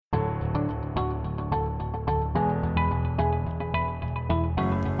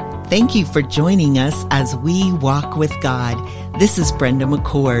Thank you for joining us as we walk with God. This is Brenda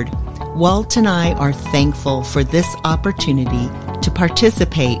McCord. Walt and I are thankful for this opportunity to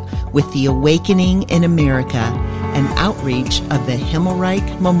participate with the Awakening in America, an outreach of the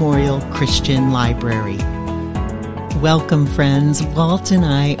Himmelreich Memorial Christian Library. Welcome, friends. Walt and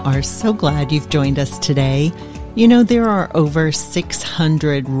I are so glad you've joined us today. You know, there are over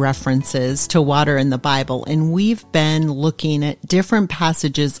 600 references to water in the Bible, and we've been looking at different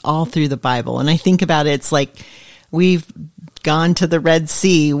passages all through the Bible. And I think about it, it's like we've gone to the Red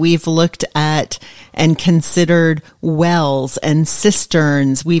Sea. We've looked at and considered wells and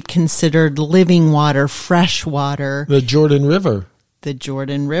cisterns. We've considered living water, fresh water. The Jordan River.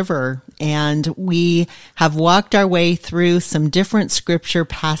 And we have walked our way through some different scripture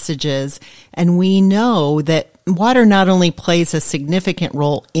passages, and we know that water not only plays a significant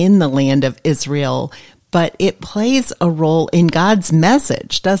role in the land of Israel, but it plays a role in God's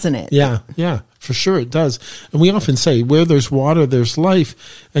message, doesn't it? Yeah, for sure it does. And we often say, where there's water, there's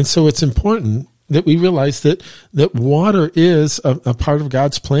life. And so it's important that we realize that water is a part of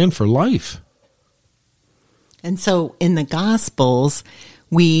God's plan for life. And so in the Gospels,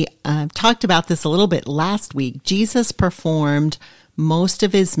 we talked about this a little bit last week. Jesus performed most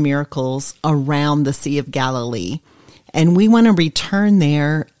of his miracles around the Sea of Galilee. And we want to return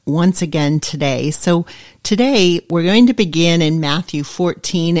there once again today. So today we're going to begin in Matthew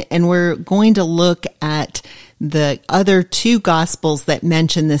 14, and we're going to look at the other two Gospels that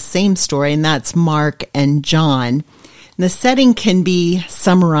mention the same story, and that's Mark and John. The setting can be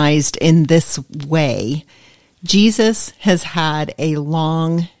summarized in this way. Jesus has had a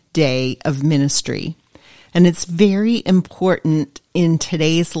long day of ministry, and it's very important in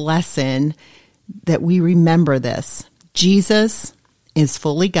today's lesson that we remember this. Jesus is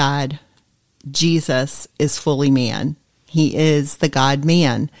fully God. Jesus is fully man. He is the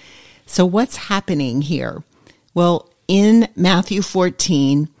God-man. So what's happening here? Well, in Matthew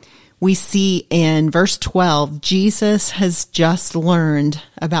 14, we see in verse 12, Jesus has just learned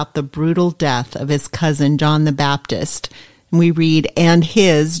about the brutal death of his cousin, John the Baptist. And we read, and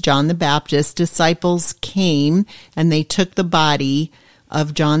his, John the Baptist, disciples came and they took the body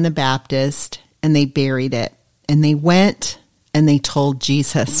of John the Baptist and they buried it. And they went and they told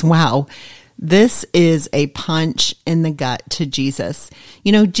Jesus. Wow, this is a punch in the gut to Jesus.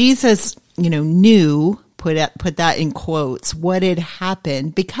 You know, Jesus, knew, put that in quotes, what had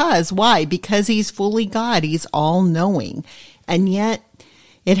happened. Because, why? Because he's fully God. He's all-knowing. And yet,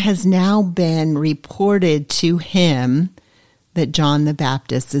 it has now been reported to him that John the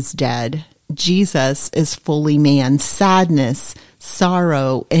Baptist is dead. Jesus is fully man. Sadness,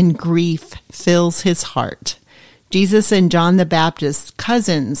 sorrow, and grief fills his heart. Jesus and John the Baptist,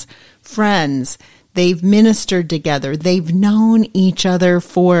 cousins, friends, they've ministered together. They've known each other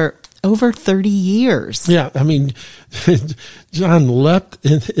for over 30 years. Yeah, I mean, John leapt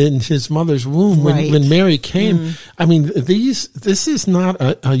in his mother's womb when Mary came. I mean, this is not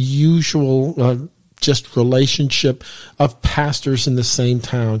a usual just relationship of pastors in the same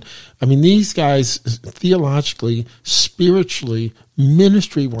town. I mean, these guys, theologically, spiritually,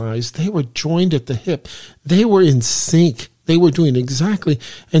 ministry-wise, they were joined at the hip. They were in sync. They were doing exactly.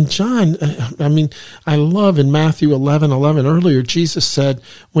 And John, I mean, I love in Matthew 11:11 earlier, Jesus said,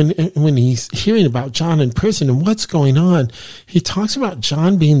 when he's hearing about John in prison and what's going on, he talks about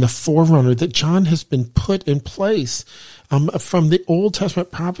John being the forerunner, that John has been put in place from the Old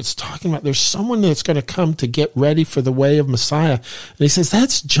Testament prophets, talking about there's someone that's going to come to get ready for the way of Messiah. And he says,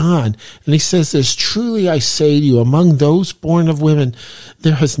 that's John. And he says, as truly I say to you, among those born of women,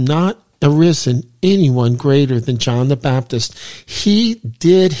 there has not arisen anyone greater than John the Baptist. He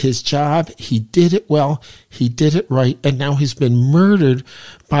did his job. He did it well. He did it right. And now he's been murdered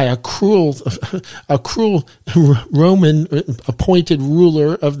by a cruel Roman appointed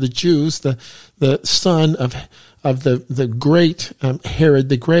ruler of the Jews, the son of the great Herod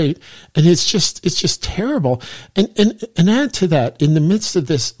the Great. And it's just terrible. And add to that, in the midst of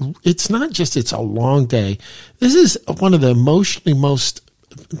this, it's not just it's a long day. This is one of the emotionally most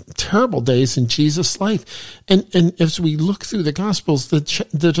terrible days in Jesus' life. And as we look through the Gospels,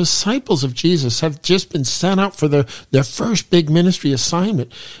 the disciples of Jesus have just been sent out for their first big ministry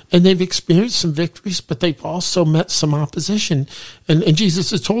assignment. And they've experienced some victories, but they've also met some opposition. And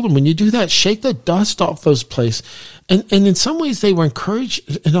Jesus has told them, when you do that, shake the dust off those places. And in some ways they were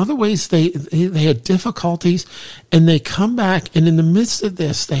encouraged. In other ways they had difficulties, and they come back, and in the midst of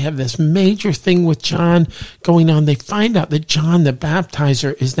this, they have this major thing with John going on. They find out that John the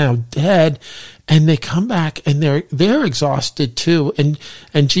Baptizer is now dead, and they come back and they're exhausted too.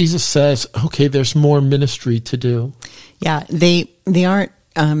 And Jesus says, okay, there's more ministry to do. Yeah, they aren't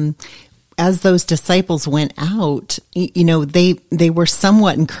as those disciples went out, they were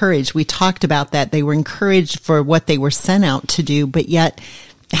somewhat encouraged. We talked about that. They were encouraged for what they were sent out to do, but yet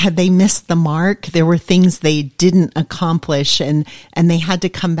had they missed the mark? There were things they didn't accomplish, and they had to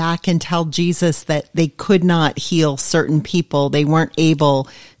come back and tell Jesus that they could not heal certain people. They weren't able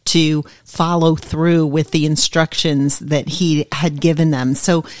to follow through with the instructions that he had given them.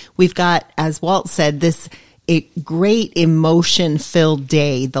 So we've got, as Walt said, this a great emotion-filled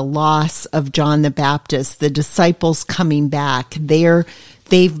day, the loss of John the Baptist, the disciples coming back.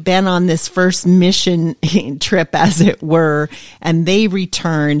 They've been on this first mission trip, as it were, and they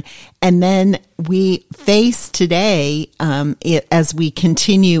return. And then we face today, as we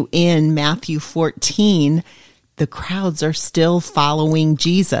continue in Matthew 14, the crowds are still following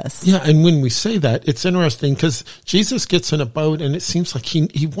Jesus. Yeah, and when we say that, it's interesting because Jesus gets in a boat and it seems like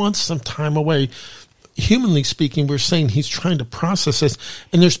he wants some time away. Humanly speaking, we're saying he's trying to process this,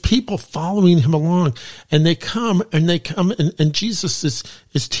 and there's people following him along, and they come and Jesus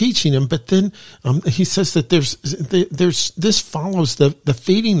is teaching him. But then he says that there's this follows the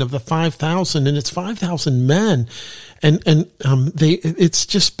feeding of the 5,000, and it's 5,000 men, and it's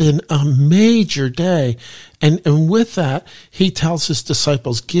just been a major day. And with that, he tells his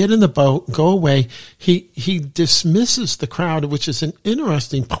disciples, get in the boat, go away. He dismisses the crowd, which is an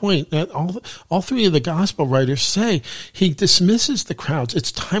interesting point that all three of the gospel writers say. He dismisses the crowds.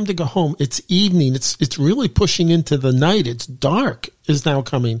 It's time to go home. It's evening. It's really pushing into the night. It's dark is now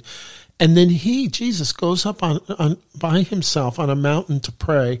coming. And then Jesus goes up on by himself on a mountain to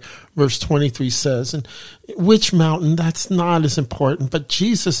pray, verse 23 says. And which mountain? That's not as important. But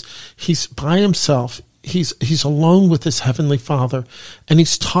Jesus, he's by himself. He's alone with his heavenly Father, and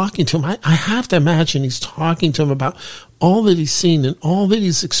he's talking to him. I have to imagine he's talking to him about all that he's seen and all that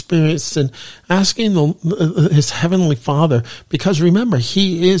he's experienced, and asking his heavenly Father, because remember,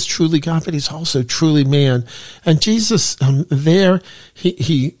 he is truly God, but he's also truly man. And Jesus,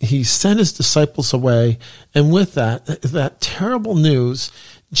 he sent his disciples away, and with that terrible news,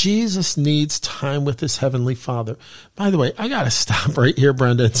 Jesus needs time with his heavenly Father. By the way, I got to stop right here,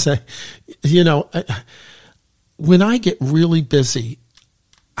 Brenda, and say, when I get really busy,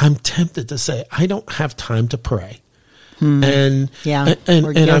 I'm tempted to say, I don't have time to pray. And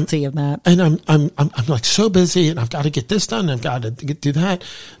we're guilty of that. And I'm like so busy, and I've got to get this done, and I've got to do that.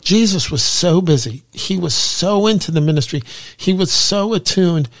 Jesus was so busy. He was so into the ministry. He was so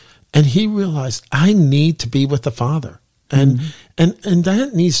attuned, and he realized, I need to be with the Father. And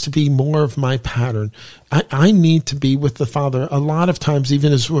that needs to be more of my pattern. I need to be with the Father. A lot of times,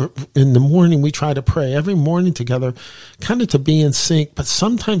 even as we're in the morning, we try to pray every morning together, kind of to be in sync. But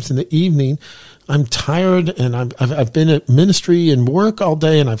sometimes in the evening, I'm tired, and I've been at ministry and work all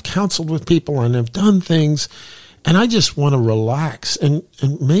day, and I've counseled with people, and I've done things, and I just want to relax. And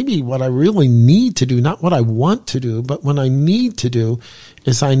maybe what I really need to do, not what I want to do, but what I need to do,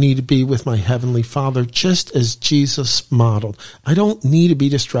 is I need to be with my heavenly Father, just as Jesus modeled. I don't need to be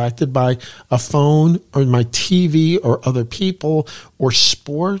distracted by a phone or my TV or other people or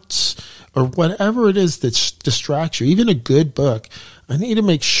sports or whatever it is that distracts you, even a good book. I need to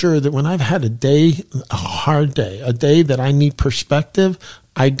make sure that when I've had a hard day, a day that I need perspective,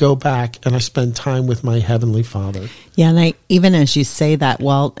 I go back and I spend time with my heavenly Father. Yeah, and even as you say that,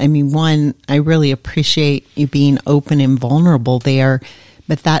 Walt, I really appreciate you being open and vulnerable there.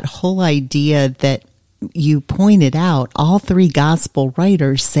 But that whole idea that you pointed out, all three gospel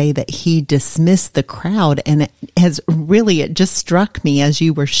writers say that he dismissed the crowd, and it just struck me as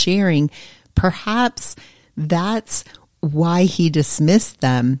you were sharing, perhaps that's why he dismissed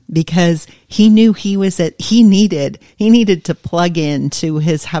them, because he knew he needed to plug in to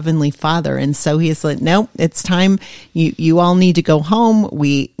his heavenly Father. And so he's like, nope, it's time. You all need to go home.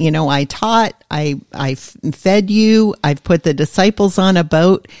 I taught, I fed you, I've put the disciples on a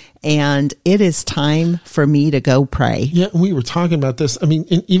boat, and it is time for me to go pray. Yeah. We were talking about this.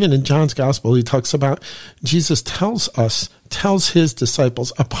 Even in John's gospel, he talks about, Jesus tells his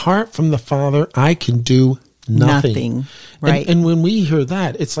disciples, apart from the Father, I can do nothing. Right. And when we hear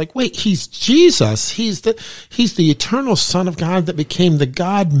that, it's like, wait, he's Jesus. He's the eternal Son of God that became the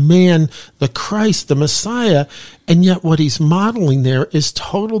God-man, the Christ, the Messiah. And yet what he's modeling there is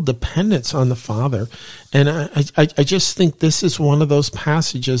total dependence on the Father. And I just think this is one of those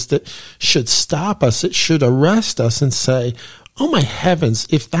passages that should stop us. It should arrest us and say, oh my heavens,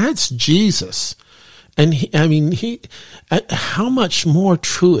 if that's Jesus, and how much more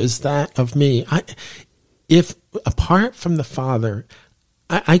true is that of me? If apart from the Father,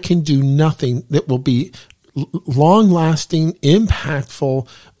 I can do nothing that will be long-lasting, impactful,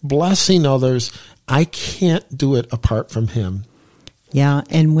 blessing others, I can't do it apart from him. Yeah,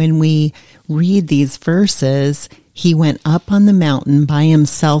 and when we read these verses, he went up on the mountain by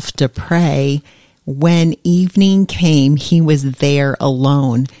himself to pray. When evening came, he was there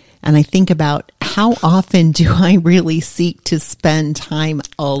alone. And I think about how often do I really seek to spend time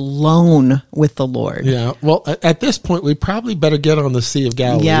alone with the Lord? Yeah. Well, at this point, we probably better get on the Sea of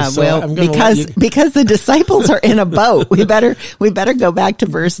Galilee. Yeah. So well, because the disciples are in a boat, we better go back to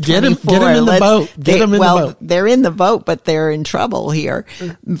verse 24. Get them in the boat. The boat. They're in the boat, but they're in trouble here.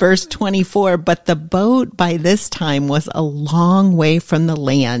 Verse 24. But the boat by this time was a long way from the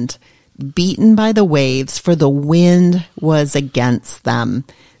land, beaten by the waves, for the wind was against them.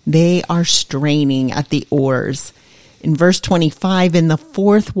 They are straining at the oars. In verse 25, in the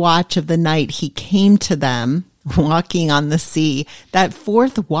fourth watch of the night, he came to them walking on the sea. That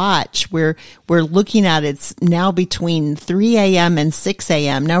fourth watch we're looking at, it's now between 3 a.m. and 6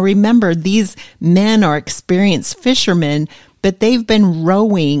 a.m. Now remember, these men are experienced fishermen, but they've been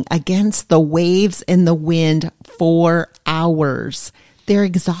rowing against the waves and the wind for hours. They're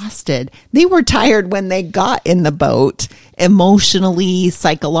exhausted. They were tired when they got in the boat, emotionally,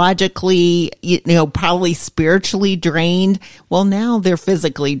 psychologically, probably spiritually drained. Well, now they're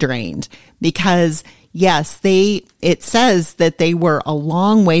physically drained because, yes, it says that they were a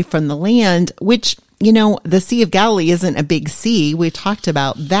long way from the land, which, the Sea of Galilee isn't a big sea. We talked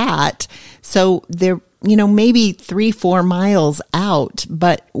about that. So they're, maybe 3-4 miles out.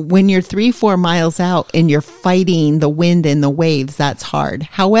 But when you're 3-4 miles out and you're fighting the wind and the waves, that's hard.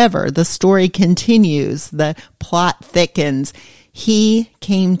 However, the story continues. The plot thickens. He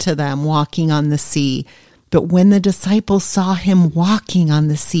came to them walking on the sea. But when the disciples saw him walking on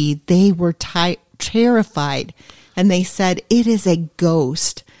the sea, they were terrified. And they said, "It is a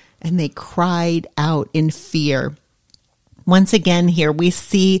ghost." And they cried out in fear. Once again, here we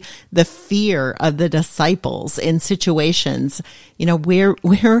see the fear of the disciples in situations. Where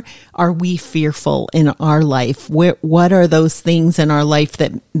are we fearful in our life? What are those things in our life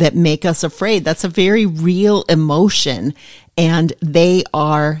that make us afraid? That's a very real emotion, and they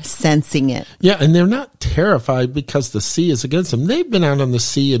are sensing it. Yeah, and they're not terrified because the sea is against them. They've been out on the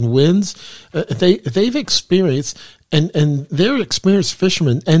sea in winds. They've experienced. And they're experienced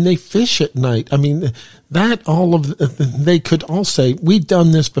fishermen, and they fish at night. I mean, they could all say, we've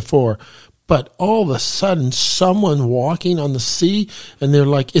done this before. But all of a sudden, someone walking on the sea, and they're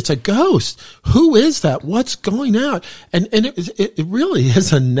like, it's a ghost. Who is that? What's going on? And it really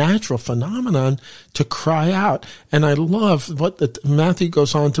is a natural phenomenon to cry out. And I love what Matthew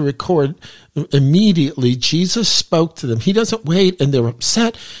goes on to record. Immediately, Jesus spoke to them. He doesn't wait, and they're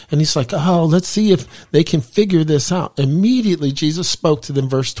upset. And he's like, oh, let's see if they can figure this out. Immediately, Jesus spoke to them.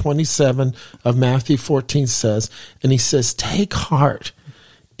 Verse 27 of Matthew 14 says, and he says, take heart.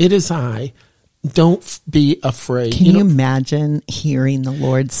 It is I. Don't be afraid. Can you imagine hearing the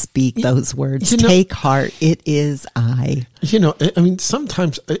Lord speak those words? Take heart. It is I.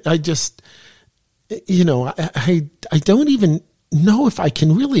 Sometimes I just, I don't even know if I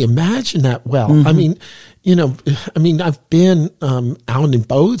can really imagine that well. Mm-hmm. I've been out in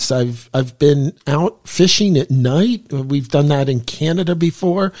boats. I've been out fishing at night. We've done that in Canada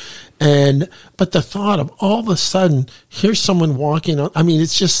before. But the thought of all of a sudden, here's someone walking on,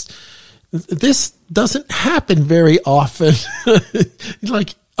 it's just, this doesn't happen very often.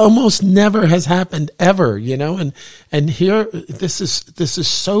 Like almost never has happened ever, and here, this is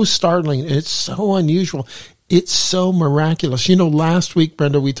so startling. And it's so unusual. It's so miraculous. Last week,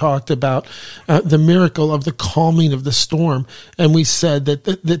 Brenda, we talked about the miracle of the calming of the storm. And we said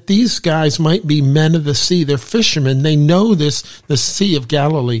that these guys might be men of the sea. They're fishermen. They know the Sea of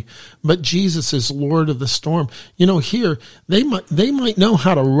Galilee. But Jesus is Lord of the storm. Here, they might know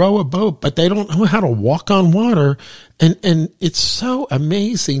how to row a boat, but they don't know how to walk on water. And it's so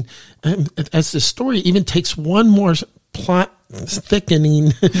amazing. And as the story even takes one more plot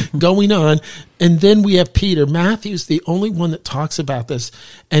thickening going on. And then we have Peter. Matthew's the only one that talks about this.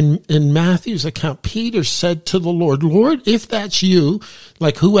 And in Matthew's account, Peter said to the Lord, Lord, if that's you,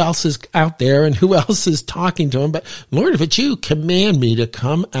 like who else is out there and who else is talking to him? But Lord, if it's you, command me to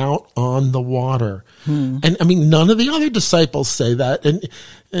come out on the water. And none of the other disciples say that. And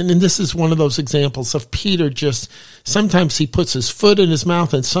this is one of those examples of Peter just, sometimes he puts his foot in his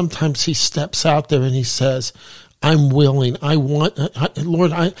mouth and sometimes he steps out there and he says, I'm willing. Lord,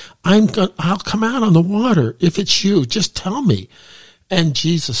 I'll come out on the water. If it's you, just tell me. And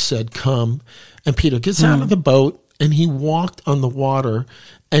Jesus said, come. And Peter gets out of the boat and he walked on the water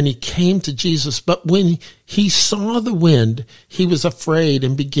and he came to Jesus. But when he saw the wind, he was afraid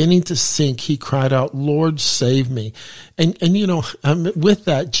and beginning to sink. He cried out, Lord, save me. And with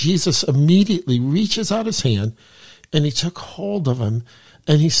that, Jesus immediately reaches out his hand and he took hold of him.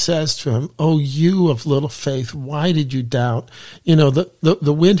 And he says to him, "Oh, you of little faith, why did you doubt?" You know,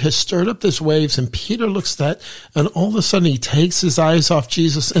 the wind has stirred up these waves, and Peter looks at that, and all of a sudden he takes his eyes off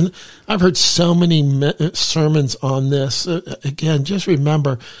Jesus. And I've heard so many sermons on this. Again, just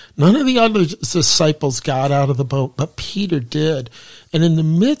remember, none of the other disciples got out of the boat, but Peter did. And in the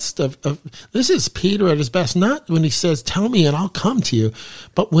midst of this is Peter at his best, not when he says, "Tell me and I'll come to you,"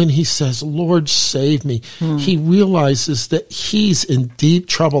 but when he says, "Lord, save me." He realizes that he's in deep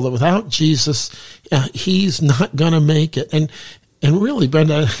trouble, that without Jesus, he's not going to make it. And really,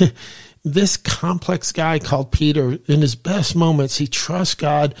 Brenda, this complex guy called Peter, in his best moments, he trusts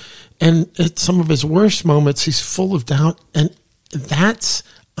God. And at some of his worst moments, he's full of doubt. And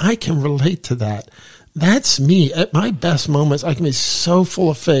I can relate to that. That's me. At my best moments, I can be so full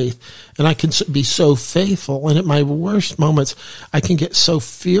of faith, and I can be so faithful. And at my worst moments, I can get so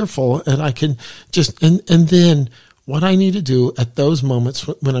fearful, and I can just, and then what I need to do at those moments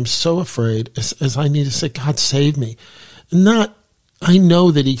when I'm so afraid is I need to say, "God, save me." I know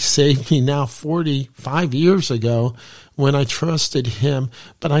that he saved me now 45 years ago when I trusted him,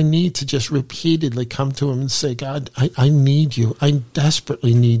 but I need to just repeatedly come to him and say, "God, I need you. I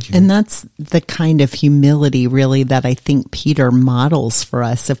desperately need you." And that's the kind of humility really that I think Peter models for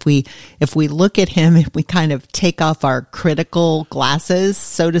us. If we look at him, if we kind of take off our critical glasses,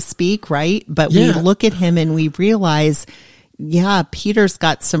 so to speak, right? But we look at him and we realize, Peter's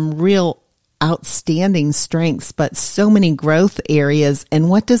got some real outstanding strengths, but so many growth areas. And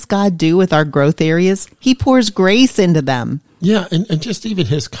what does God do with our growth areas? He pours grace into them. Yeah, and just even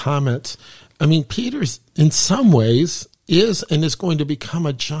his comments. I mean, Peter's in some ways is and is going to become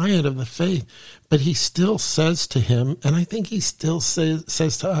a giant of the faith, but he still says to him, and I think he still says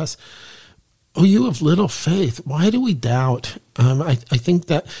to us, "Oh, you have little faith. Why do we doubt?" I think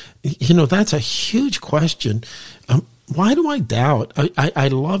that, that's a huge question. Why do I doubt? I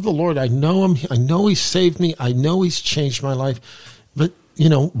love the Lord. I know him. I know he saved me. I know he's changed my life. But,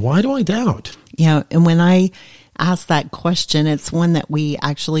 why do I doubt? Yeah. And when I ask that question, it's one that we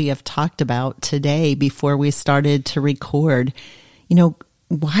actually have talked about today before we started to record.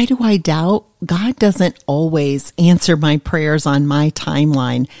 Why do I doubt? God doesn't always answer my prayers on my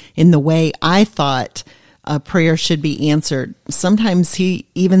timeline in the way I thought a prayer should be answered. Sometimes he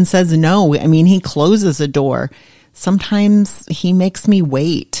even says no. I mean, he closes a door. Sometimes he makes me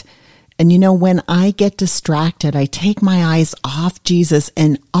wait. And when I get distracted, I take my eyes off Jesus,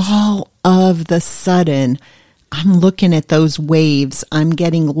 and all of the sudden, I'm looking at those waves. I'm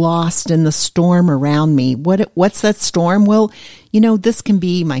getting lost in the storm around me. What's that storm? Well, this can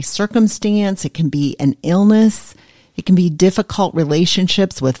be my circumstance. It can be an illness. It can be difficult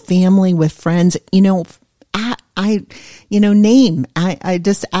relationships with family, with friends. I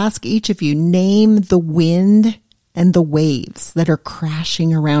just ask each of you, name the wind and the waves that are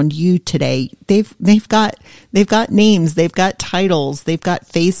crashing around you today. They've got names, they've got titles, they've got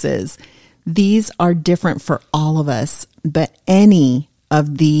faces. These are different for all of us, but any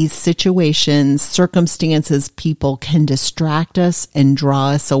of these situations, circumstances, people can distract us and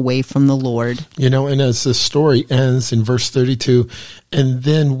draw us away from the Lord. And as the story ends in verse 32, and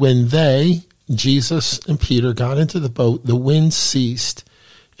then when Jesus and Peter got into the boat, the wind ceased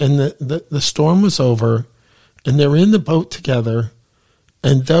and the storm was over. And they're in the boat together,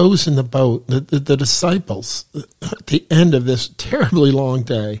 and those in the boat, the disciples, at the end of this terribly long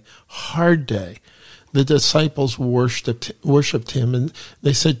day, hard day, the disciples worshipped him, and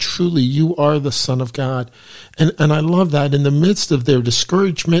they said, "Truly, you are the Son of God." And I love that in the midst of their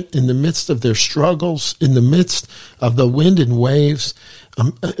discouragement, in the midst of their struggles, in the midst of the wind and waves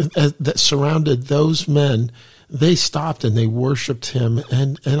that surrounded those men, they stopped and they worshiped him.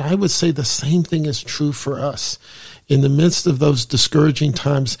 And I would say the same thing is true for us. In the midst of those discouraging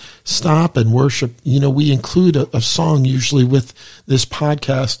times, stop and worship. We include a song usually with this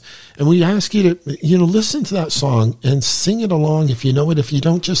podcast, and we ask you to, listen to that song and sing it along if you know it. If you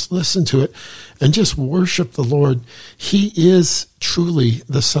don't, just listen to it and just worship the Lord. He is truly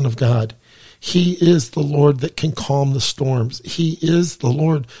the Son of God. He is the Lord that can calm the storms. He is the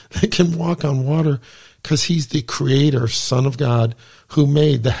Lord that can walk on water, because he's the creator, Son of God, who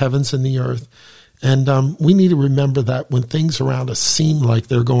made the heavens and the earth. And we need to remember that when things around us seem like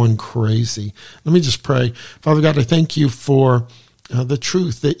they're going crazy. Let me just pray. Father God, I thank you for the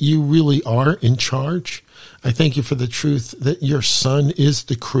truth that you really are in charge. I thank you for the truth that your Son is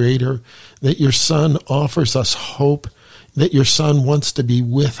the creator, that your Son offers us hope, that your Son wants to be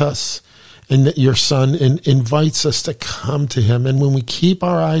with us, and that your Son invites us to come to him. And when we keep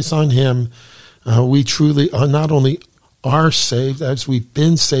our eyes on him, we truly not only are saved, as we've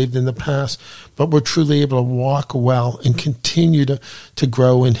been saved in the past, but we're truly able to walk well and continue to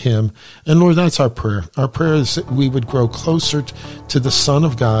grow in him. And Lord, that's our prayer. Our prayer is that we would grow closer to the Son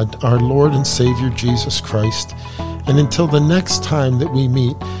of God, our Lord and Savior, Jesus Christ. And until the next time that we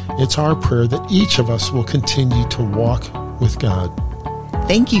meet, it's our prayer that each of us will continue to walk with God.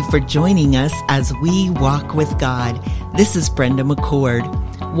 Thank you for joining us as we walk with God. This is Brenda McCord.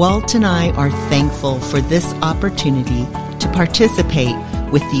 Walt and I are thankful for this opportunity to participate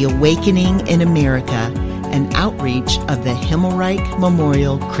with the Awakening in America, an outreach of the Himmelreich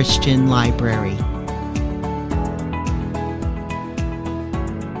Memorial Christian Library.